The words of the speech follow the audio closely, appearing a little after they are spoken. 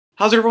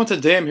How's everyone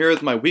today? I'm here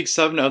with my Week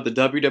 7 of the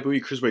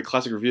WWE Cruiserweight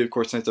Classic review. Of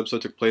course, tonight's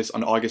episode took place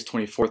on August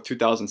 24th,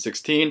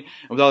 2016. And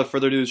without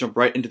further ado, let's jump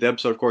right into the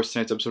episode. Of course,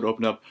 tonight's episode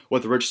opened up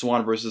with Rich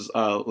Swann versus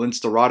Lince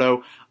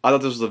Dorado. I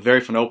thought this was a very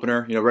fun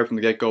opener. Right from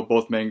the get-go,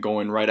 both men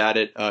going right at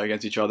it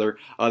against each other.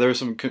 There were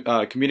some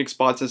comedic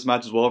spots in this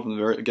match as well from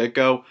the very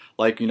get-go.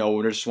 Like, when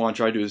Rich Swann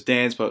tried to do his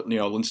dance, but,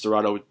 Lince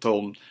Dorado would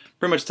pretty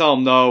much tell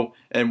him no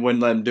and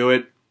wouldn't let him do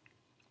it.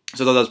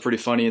 So I thought that was pretty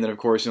funny. And then, of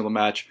course, the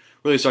match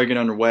really started getting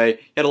underway.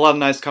 He had a lot of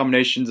nice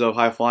combinations of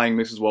high-flying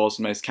mixed as well as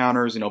some nice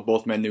counters.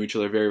 Both men knew each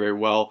other very, very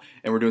well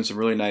and were doing some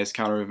really nice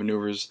counter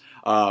maneuvers.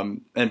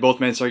 And both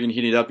men started getting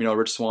heated up.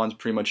 Rich Swann's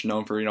pretty much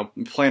known for,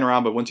 playing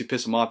around, but once you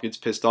piss him off, he gets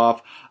pissed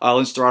off.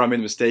 Lince Dorado made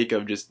the mistake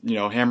of just,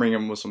 hammering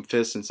him with some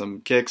fists and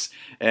some kicks.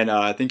 And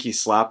I think he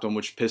slapped him,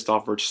 which pissed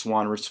off Rich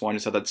Swann. Rich Swann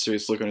just had that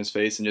serious look on his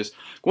face and just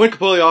went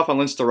completely off on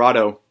Lince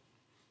Dorado.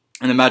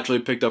 And the match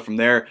really picked up from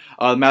there.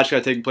 The match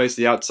got taking place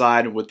to the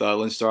outside with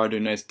Lince Dorado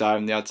doing a nice dive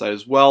on the outside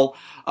as well.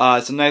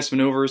 Some nice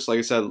maneuvers. Like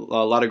I said, a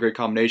lot of great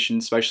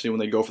combinations, especially when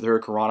they go for the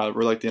Hurricanrana. I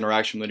really like the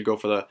interaction when they'd go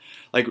for the,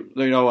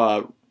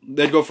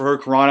 they'd go for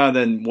Hurricanrana,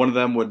 then one of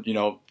them would,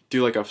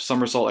 do like a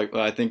somersault.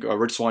 I think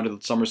Rich Swann did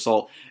the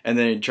somersault, and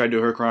then he tried to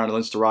do a Hurricanrana to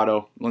Lince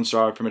Dorado. Lince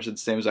Dorado pretty much did the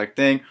same exact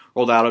thing,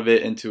 rolled out of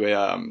it into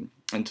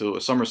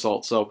a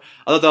somersault. So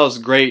I thought that was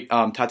great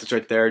tactics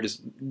right there.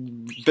 Just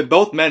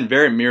both men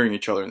very mirroring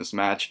each other in this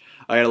match.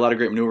 I had a lot of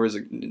great maneuvers,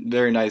 a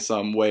very nice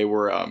way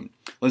where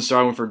Lince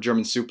Dorado went for a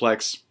German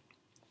suplex,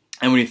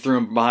 and when he threw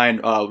him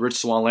behind, Rich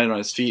Swann landed on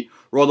his feet,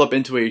 rolled up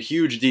into a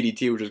huge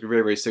DDT, which was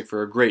very, very sick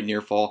for a great near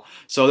fall.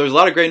 So there's a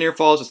lot of great near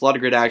falls, just a lot of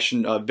great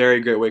action,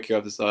 very great way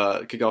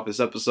to kick off this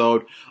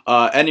episode.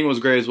 Ending was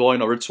great as well.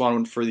 Rich Swann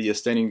went for the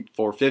standing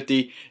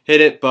 450,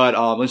 hit it, but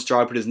Lince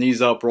Dorado put his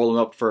knees up, rolled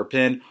him up for a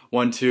pin.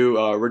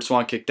 1-2, Rich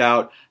Swann kicked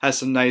out, has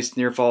some nice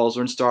near falls.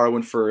 Lince Dorado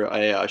went for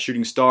a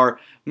shooting star,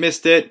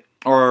 missed it.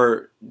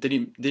 Or did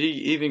he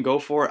even go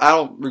for it? I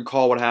don't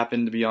recall what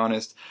happened, to be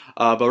honest.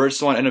 But Rich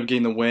Swann ended up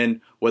getting the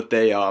win with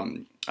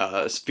a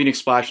Phoenix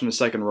Splash from the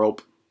second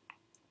rope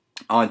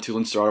onto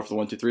Lince Dorado for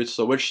the 1-2-3.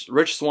 So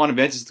Rich Swann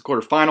advances to the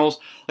quarterfinals.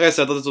 Like I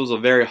said, I thought this was a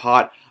very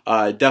hot,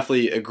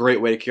 definitely a great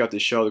way to kick off the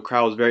show. The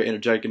crowd was very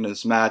energetic in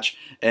this match,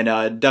 and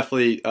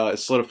definitely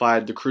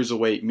solidified the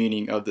cruiserweight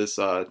meaning of this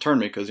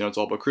tournament, because it's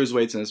all about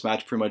cruiserweights, and this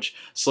match pretty much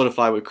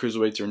solidified what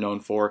cruiserweights are known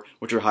for,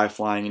 which are high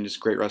flying and just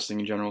great wrestling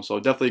in general. So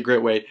definitely a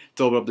great way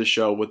to open up the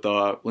show with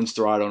Lince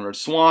Dorado and Rich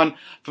Swann.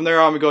 From there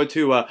on, we go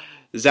to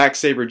Zack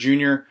Sabre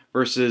Jr.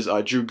 versus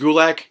Drew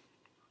Gulak.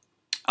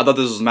 I thought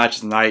this was a match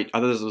of the night. I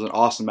thought this was an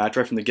awesome match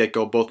right from the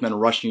get-go. Both men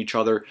rushing each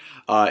other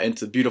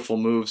into beautiful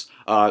moves.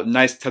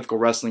 Nice technical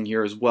wrestling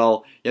here as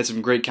well. He had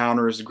some great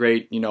counters,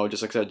 great,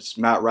 just like I said, just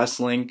mat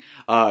wrestling.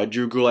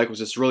 Drew Gulak was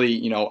just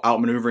really,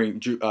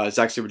 outmaneuvering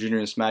Zack Sabre Jr.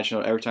 in this match.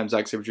 Every time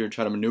Zack Sabre Jr.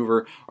 tried to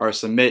maneuver or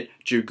submit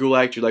Drew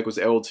Gulak was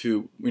able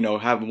to,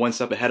 have one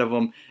step ahead of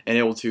him and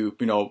able to,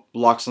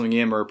 lock something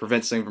in or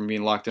prevent something from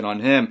being locked in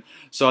on him.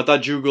 So I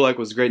thought Drew Gulak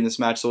was great in this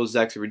match. So was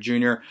Zack Sabre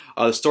Jr.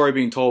 The story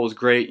being told was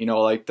great.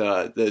 Like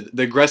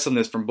the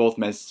aggressiveness from both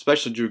men,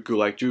 especially Drew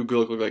Gulak. Drew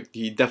Gulak looked like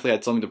he definitely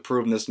had something to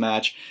prove in this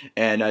match,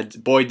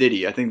 and boy did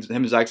he. I think him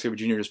and Zack Sabre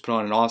Jr. just put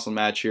on an awesome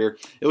match here.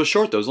 It was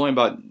short though. It was only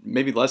about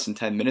maybe less than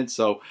 10 minutes,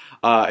 so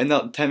in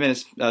the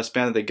 10-minute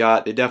span that they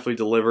got, they definitely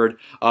delivered.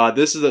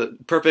 This is a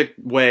perfect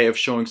way of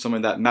showing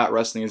someone that mat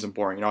wrestling isn't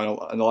boring. I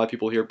know a lot of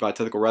people hear about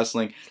technical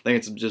wrestling, think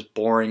it's just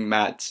boring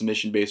mat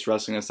submission-based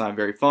wrestling that's not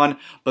very fun,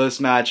 but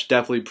this match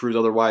definitely proves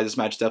otherwise. This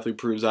match definitely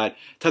proves that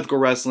technical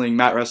wrestling,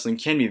 mat wrestling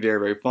can be very,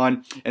 very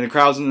fun, and the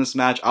crowd's in this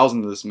match. I was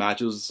into this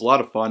match. It was a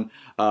lot of fun.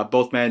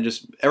 Both men,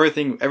 just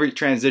every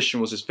transition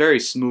was just very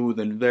smooth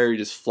and very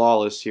just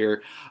flawless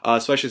here,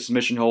 especially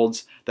submission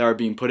holds that are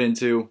being put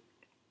into.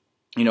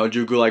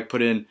 Drew Gulak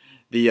put in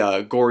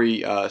the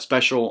gory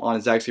special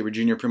on Zack Sabre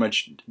Jr., pretty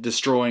much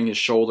destroying his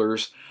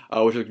shoulders,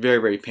 which was very,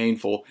 very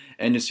painful.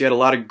 And you had a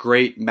lot of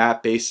great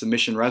mat-based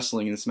submission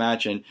wrestling in this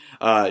match, and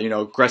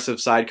aggressive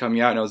side coming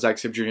out. Zack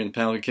Sabre Jr. in the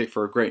penalty kick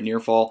for a great near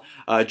fall.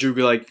 Drew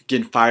Gulak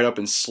getting fired up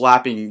and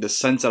slapping the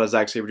sense out of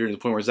Zack Sabre Jr. to the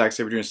point where Zack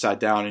Sabre Jr. sat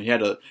down and he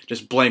had a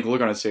just blank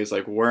look on his face,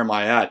 like, where am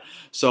I at?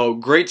 So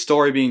great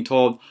story being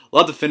told.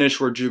 Love the finish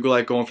where Drew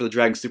Gulak going for the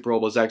Dragon Sleeper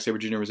Roll, but Zack Sabre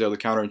Jr. was able to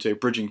counter into a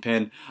bridging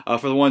pin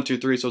for the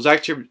 1-2-3. So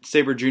Zack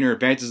Sabre Jr.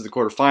 advances to the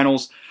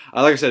quarterfinals.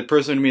 Like I said,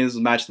 personally to me, this was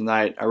a match of the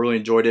night. I really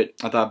enjoyed it.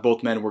 I thought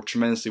both men worked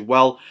tremendously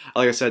well.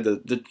 Like I said,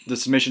 the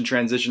submission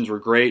transitions were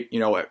great.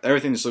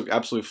 Everything just looked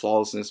absolutely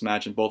flawless in this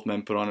match, and both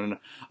men put on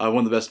one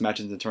of the best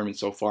matches in the tournament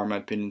so far, in my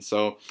opinion.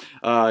 So,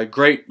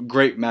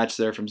 great match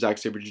there from Zack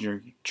Sabre Jr.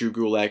 Drew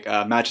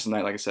Gulak. Matches of the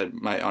night, like I said,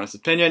 my honest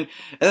opinion.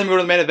 And then we go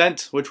to the main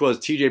event, which was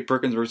TJ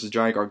Perkins versus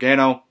Johnny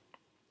Gargano.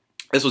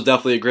 This was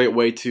definitely a great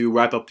way to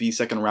wrap up the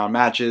second round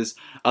matches.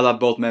 I thought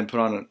both men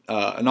put on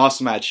an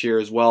awesome match here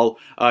as well.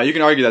 You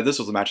can argue that this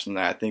was a match of the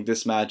night. I think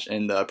this match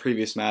and the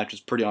previous match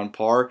was pretty on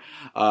par,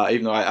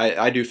 even though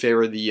I do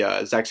favor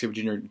the Zack Sabre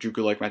Jr. Drew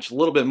Gulak match a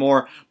little bit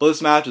more. But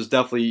this match was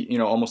definitely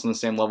almost on the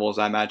same level as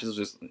that match. This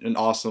was just an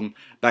awesome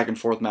back and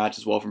forth match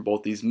as well from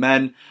both these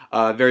men.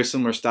 Very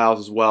similar styles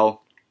as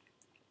well.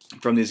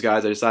 from these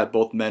guys. I just thought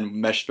both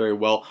men meshed very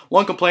well.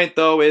 One complaint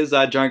though is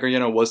that Johnny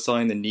Gargano was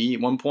selling the knee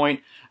at one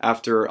point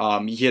after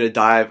he hit a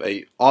dive,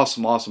 a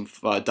awesome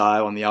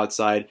dive on the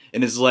outside,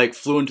 and his leg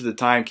flew into the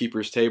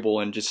timekeeper's table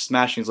and just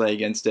smashing his leg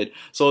against it.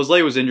 So his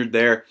leg was injured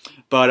there.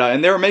 But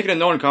and they were making a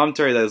known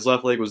commentary that his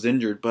left leg was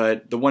injured.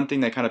 But the one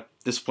thing that kind of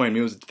disappointed me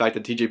was the fact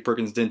that TJ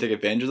Perkins didn't take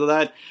advantage of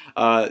that.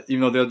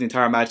 Even though throughout the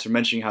entire match they're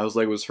mentioning how his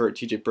leg was hurt,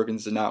 TJ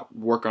Perkins did not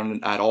work on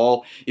it at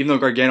all. Even though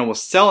Gargano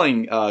was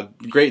selling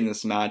great in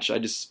this match, I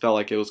just felt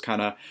like it was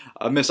kind of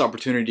a missed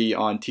opportunity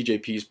on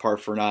TJP's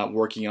part for not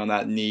working on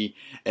that knee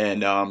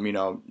and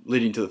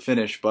leading to the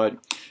finish. But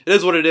it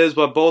is what it is.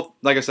 But both,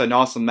 like I said, an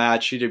awesome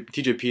match.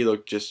 TJP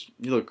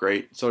looked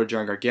great. So did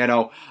Johnny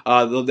Gargano.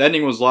 The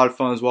ending was a lot of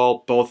fun as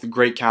well. Both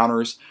great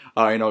counters.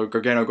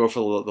 Gargano go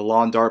for the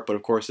lawn dart, but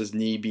of course his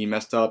knee being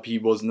messed up, he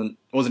wasn't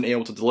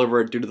able to deliver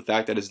it due to the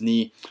fact that his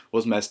knee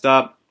was messed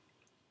up.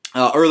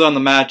 Early on the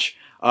match,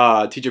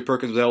 TJ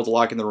Perkins was able to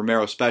lock in the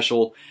Romero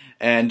special,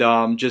 and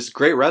just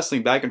great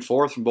wrestling back and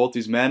forth from both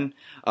these men.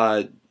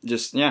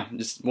 Just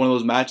one of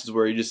those matches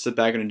where you just sit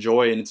back and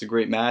enjoy, and it's a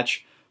great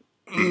match.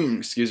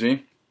 Excuse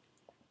me.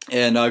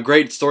 And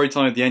great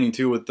storytelling at the ending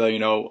too, with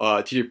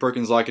TJ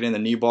Perkins locking in the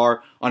knee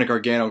bar on a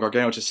Gargano.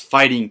 Gargano just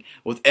fighting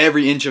with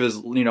every inch of his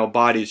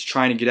body, he's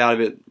trying to get out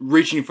of it,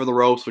 reaching for the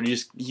ropes, but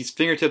he's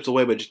fingertips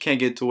away, but just can't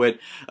get to it.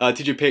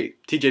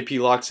 TJP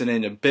locks it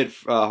in a bit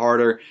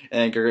harder,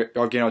 and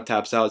Gargano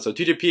taps out. So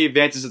TJP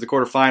advances to the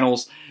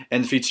quarterfinals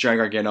and defeats Johnny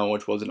Gargano,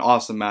 which was an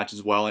awesome match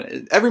as well.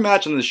 And every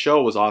match on this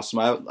show was awesome.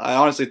 I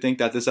honestly think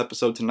that this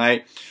episode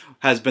tonight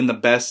has been the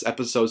best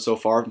episode so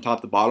far from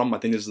top to bottom. I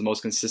think this is the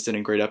most consistent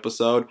and great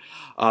episode.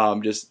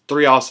 Just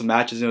three awesome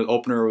matches. The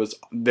opener was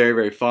very,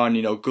 very fun.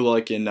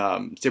 Gulak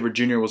and Sabre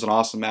Jr. was an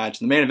awesome match.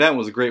 And the main event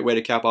was a great way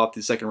to cap off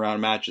the second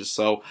round matches.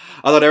 So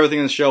I thought everything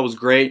in the show was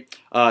great.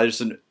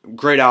 Just a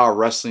great hour of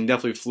wrestling.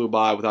 Definitely flew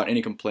by without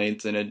any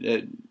complaints. And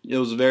it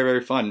was a very,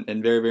 very fun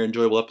and very, very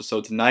enjoyable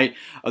episode tonight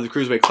of the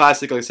Cruiserweight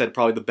Classic. Like I said,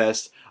 probably the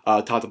best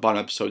top to bottom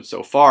episode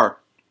so far.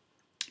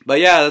 But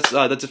yeah,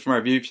 that's it for my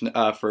review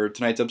for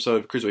tonight's episode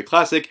of Cruiserweight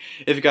Classic.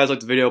 If you guys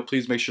liked the video,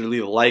 please make sure to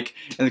leave a like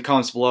in the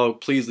comments below.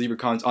 Please leave your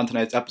comments on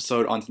tonight's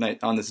episode,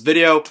 on this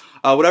video.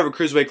 Whatever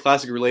Cruiserweight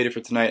Classic related for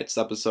tonight's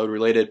episode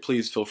related,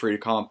 please feel free to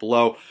comment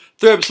below.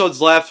 3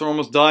 episodes left. We're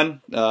almost done.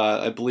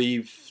 I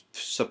believe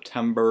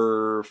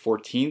September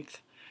 14th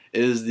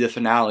is the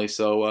finale.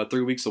 So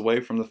 3 weeks away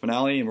from the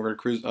finale, and we're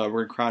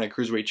gonna crown a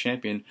Cruiserweight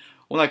champion.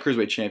 Well, not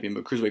Cruiserweight champion,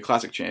 but Cruiserweight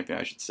Classic champion,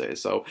 I should say.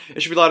 So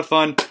it should be a lot of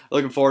fun.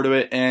 Looking forward to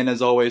it. And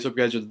as always, hope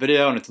you guys enjoyed the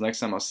video. And until next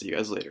time, I'll see you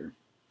guys later.